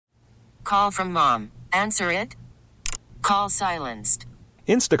Call from mom. Answer it. Call silenced.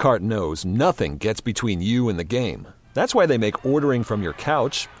 Instacart knows nothing gets between you and the game. That's why they make ordering from your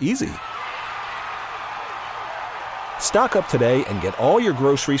couch easy. Stock up today and get all your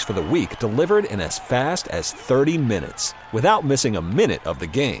groceries for the week delivered in as fast as 30 minutes without missing a minute of the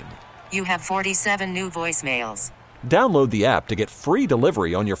game. You have 47 new voicemails. Download the app to get free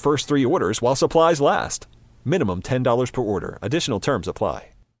delivery on your first 3 orders while supplies last. Minimum $10 per order. Additional terms apply.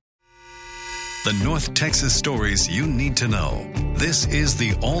 The North Texas stories you need to know. This is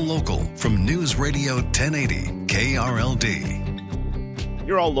the All Local from News Radio 1080 KRLD.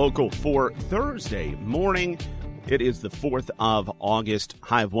 You're All Local for Thursday morning. It is the 4th of August,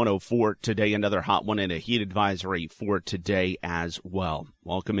 high of 104 today. Another hot one and a heat advisory for today as well.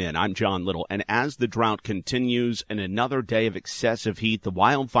 Welcome in. I'm John Little. And as the drought continues and another day of excessive heat, the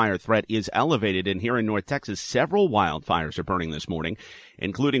wildfire threat is elevated. And here in North Texas, several wildfires are burning this morning,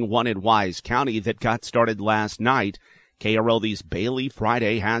 including one in Wise County that got started last night. KRLD's Bailey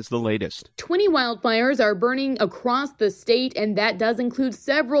Friday has the latest. 20 wildfires are burning across the state, and that does include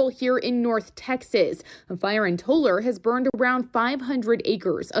several here in North Texas. A fire in Toller has burned around 500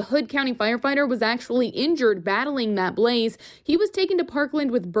 acres. A Hood County firefighter was actually injured battling that blaze. He was taken to Parkland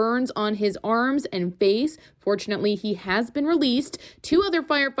with burns on his arms and face. Fortunately, he has been released. 2 other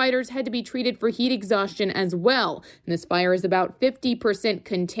firefighters had to be treated for heat exhaustion as well. And this fire is about 50%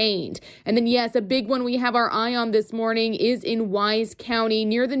 contained. And then, yes, a big one we have our eye on this morning is in Wise County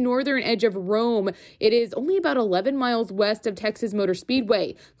near the northern edge of Rome. It is only about 11 miles west of Texas Motor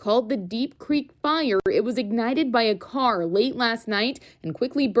Speedway. Called the Deep Creek Fire, it was ignited by a car late last night and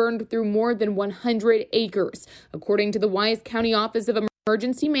quickly burned through more than 100 acres. According to the Wise County Office of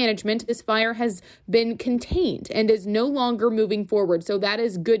Emergency Management, this fire has been contained and is no longer moving forward, so that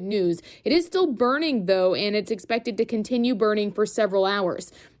is good news. It is still burning, though, and it's expected to continue burning for several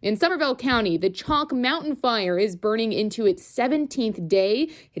hours. In Somervell County, the Chalk Mountain Fire is burning into its 17th day.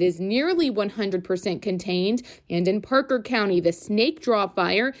 It is nearly 100% contained. And in Parker County, the Snake Draw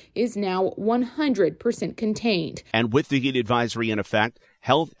Fire is now 100% contained. And with the heat advisory in effect,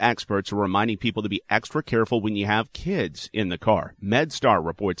 health experts are reminding people to be extra careful when you have kids in the car. MedStar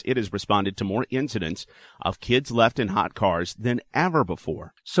reports it has responded to more incidents of kids left in hot cars than ever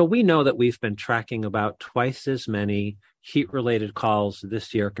before. So we know that we've been tracking about twice as many heat-related calls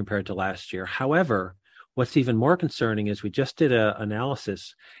this year compared to last year. However, what's even more concerning is we just did an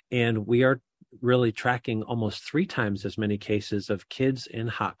analysis, and we are really tracking almost 3 times as many cases of kids in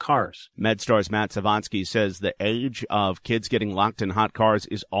hot cars. MedStar's Matt Savansky says the age of kids getting locked in hot cars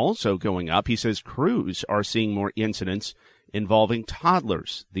is also going up. He says crews are seeing more incidents involving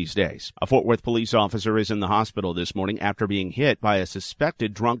toddlers these days. A Fort Worth police officer is in the hospital this morning after being hit by a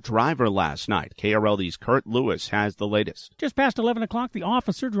suspected drunk driver last night. KRLD's Kurt Lewis has the latest. Just past 11 o'clock, the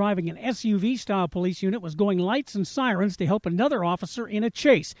officer driving an SUV-style police unit was going lights and sirens to help another officer in a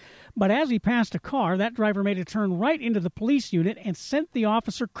chase. But as he passed a car, that driver made a turn right into the police unit and sent the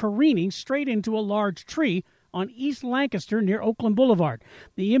officer careening straight into a large tree on East Lancaster near Oakland Boulevard.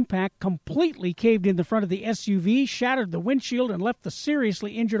 The impact completely caved in the front of the SUV, shattered the windshield, and left the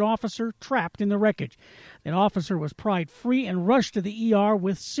seriously injured officer trapped in the wreckage. That officer was pried free and rushed to the ER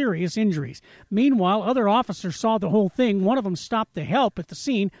with serious injuries. Meanwhile, other officers saw the whole thing. One of them stopped to help at the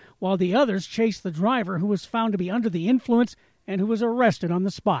scene, while the others chased the driver, who was found to be under the influence and who was arrested on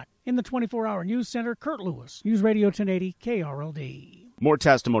the spot. In the 24-hour news center, Kurt Lewis, News Radio 1080 KRLD. More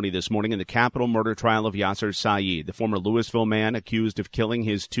testimony this morning in the capital murder trial of Yasser Saeed, the former Louisville man accused of killing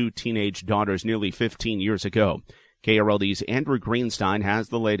his 2 teenage daughters nearly 15 years ago. KRLD's Andrew Greenstein has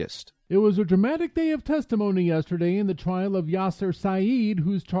the latest. It was a dramatic day of testimony yesterday in the trial of Yasser Saeed,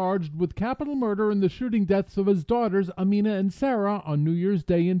 who's charged with capital murder in the shooting deaths of his daughters Amina and Sarah on New Year's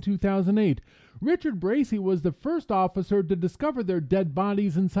Day in 2008. Richard Bracey was the first officer to discover their dead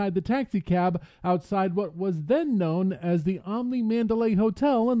bodies inside the taxicab outside what was then known as the Omni Mandalay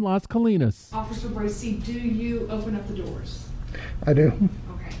Hotel in Las Colinas. Officer Bracey, do you open up the doors? I do.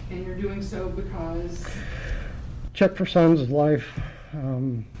 Okay, and you're doing so because? Check for signs of life,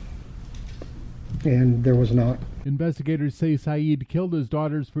 and there was not. Investigators say Saeed killed his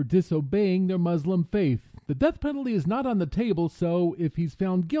daughters for disobeying their Muslim faith. The death penalty is not on the table, so if he's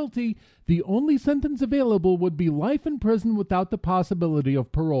found guilty, the only sentence available would be life in prison without the possibility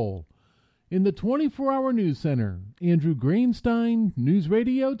of parole. In the 24-hour news center, Andrew Greenstein, News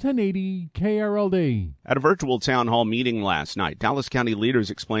Radio 1080 KRLD. At a virtual town hall meeting last night, Dallas County leaders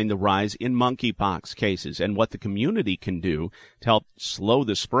explained the rise in monkeypox cases and what the community can do to help slow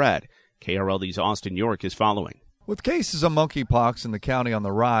the spread. KRLD's Austin York is following. With cases of monkeypox in the county on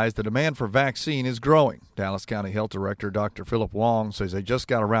the rise, the demand for vaccine is growing. Dallas County Health Director Dr. Philip Wong says they just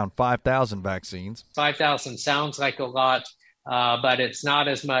got around 5,000 vaccines. 5,000 sounds like a lot, but it's not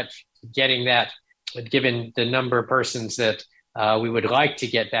as much getting that, given the number of persons that we would like to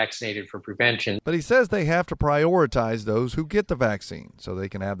get vaccinated for prevention. But he says they have to prioritize those who get the vaccine so they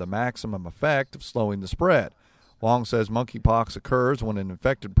can have the maximum effect of slowing the spread. Wong says monkeypox occurs when an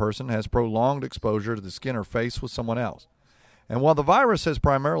infected person has prolonged exposure to the skin or face with someone else. And while the virus has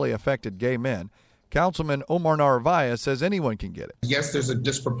primarily affected gay men, Councilman Omar Narvaez says anyone can get it. Yes, there's a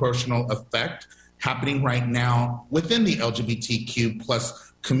disproportional effect happening right now within the LGBTQ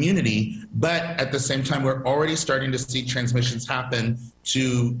plus community, but at the same time, we're already starting to see transmissions happen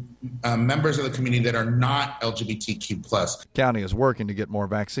to members of the community that are not LGBTQ plus. County is working to get more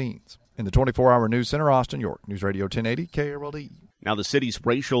vaccines. In the 24-hour news center, Austin, York. News Radio 1080 KRLD. Now, the city's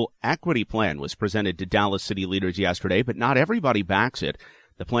racial equity plan was presented to Dallas city leaders yesterday, but not everybody backs it.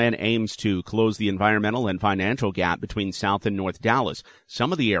 The plan aims to close the environmental and financial gap between South and North Dallas.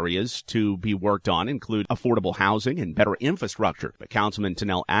 Some of the areas to be worked on include affordable housing and better infrastructure. But Councilman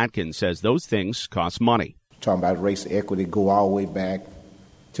Tanel Atkins says those things cost money. Talking about race equity, go all the way back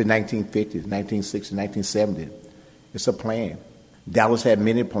to 1950s, 1960s, 1970s. It's a plan. Dallas had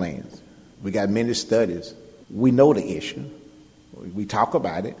many plans. We got many studies. We know the issue. We talk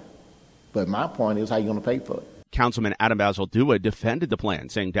about it. But my point is, how you going to pay for it? Councilman Adam Bazaldua defended the plan,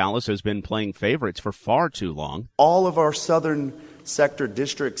 saying Dallas has been playing favorites for far too long. All of our southern sector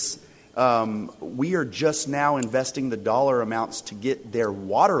districts, we are just now investing the dollar amounts to get their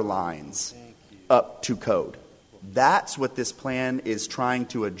water lines up to code. That's what this plan is trying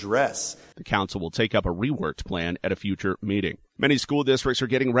to address. The council will take up a reworked plan at a future meeting. Many school districts are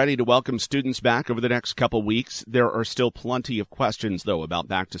getting ready to welcome students back over the next couple weeks. There are still plenty of questions, though, about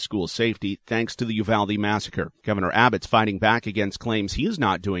back-to-school safety, thanks to the Uvalde massacre. Governor Abbott's fighting back against claims he is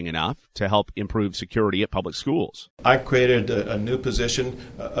not doing enough to help improve security at public schools. I created a new position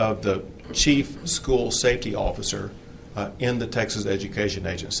of the Chief School Safety Officer in the Texas Education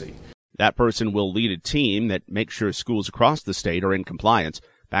Agency. That person will lead a team that makes sure schools across the state are in compliance.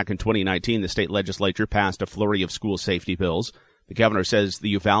 Back in 2019, the state legislature passed a flurry of school safety bills. The governor says the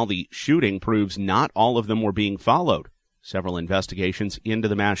Uvalde shooting proves not all of them were being followed. Several investigations into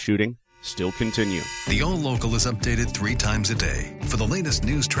the mass shooting still continue. The All Local is updated 3 times a day. For the latest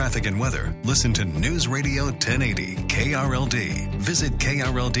news, traffic, and weather, listen to News Radio 1080 KRLD. Visit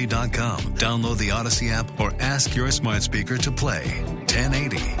KRLD.com, download the Odyssey app, or ask your smart speaker to play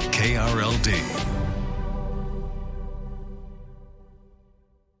 1080 KRLD.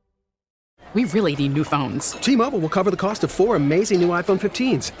 We really need new phones. T-Mobile will cover the cost of 4 amazing new iPhone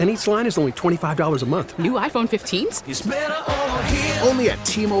 15s, and each line is only $25 a month. New iPhone 15s? It's better over here. Only at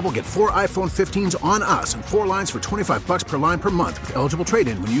T-Mobile, get 4 iPhone 15s on us and 4 lines for $25 per line per month with eligible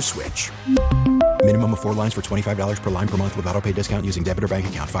trade-in when you switch. Minimum of 4 lines for $25 per line per month with autopay discount using debit or bank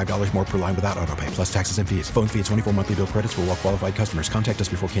account. $5 more per line without autopay, plus taxes and fees. Phone fee at 24 monthly bill credits for well-qualified customers. Contact us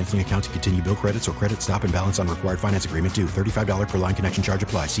before canceling account to continue bill credits or credit stop and balance on required finance agreement due. $35 per line connection charge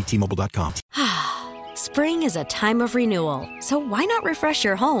applies. See T-Mobile.com. Spring is a time of renewal, so why not refresh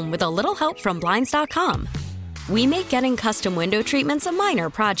your home with a little help from Blinds.com? We make getting custom window treatments a minor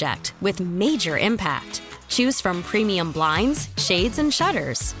project with major impact. Choose from premium blinds, shades, and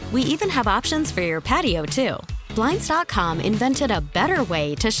shutters. We even have options for your patio, too. Blinds.com invented a better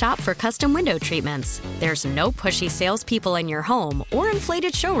way to shop for custom window treatments. There's no pushy salespeople in your home or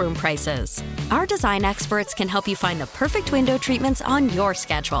inflated showroom prices. Our design experts can help you find the perfect window treatments on your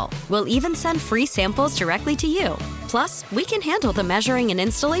schedule. We'll even send free samples directly to you. Plus, we can handle the measuring and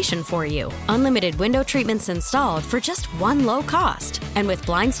installation for you. Unlimited window treatments installed for just one low cost. And with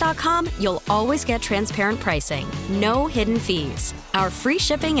Blinds.com, you'll always get transparent pricing. No hidden fees. Our free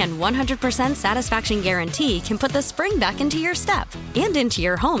shipping and 100% satisfaction guarantee can put the spring back into your step and into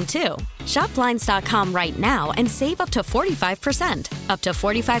your home, too. Shop Blinds.com right now and save up to 45%. Up to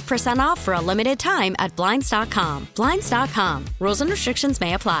 45% off for a limited time at Blinds.com. Blinds.com. Rules and restrictions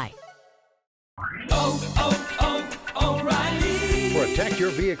may apply. O'Reilly. Protect your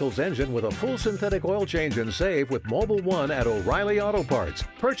vehicle's engine with a full synthetic oil change and save with Mobil 1 at O'Reilly Auto Parts.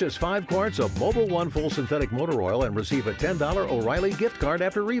 Purchase 5 quarts of Mobil 1 full synthetic motor oil and receive a $10 O'Reilly gift card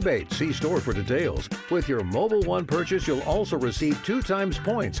after rebate. See store for details. With your Mobil 1 purchase, you'll also receive 2 times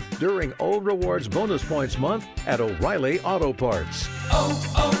points during O Rewards Bonus Points Month at O'Reilly Auto Parts.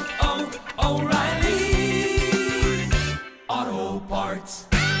 O'Reilly.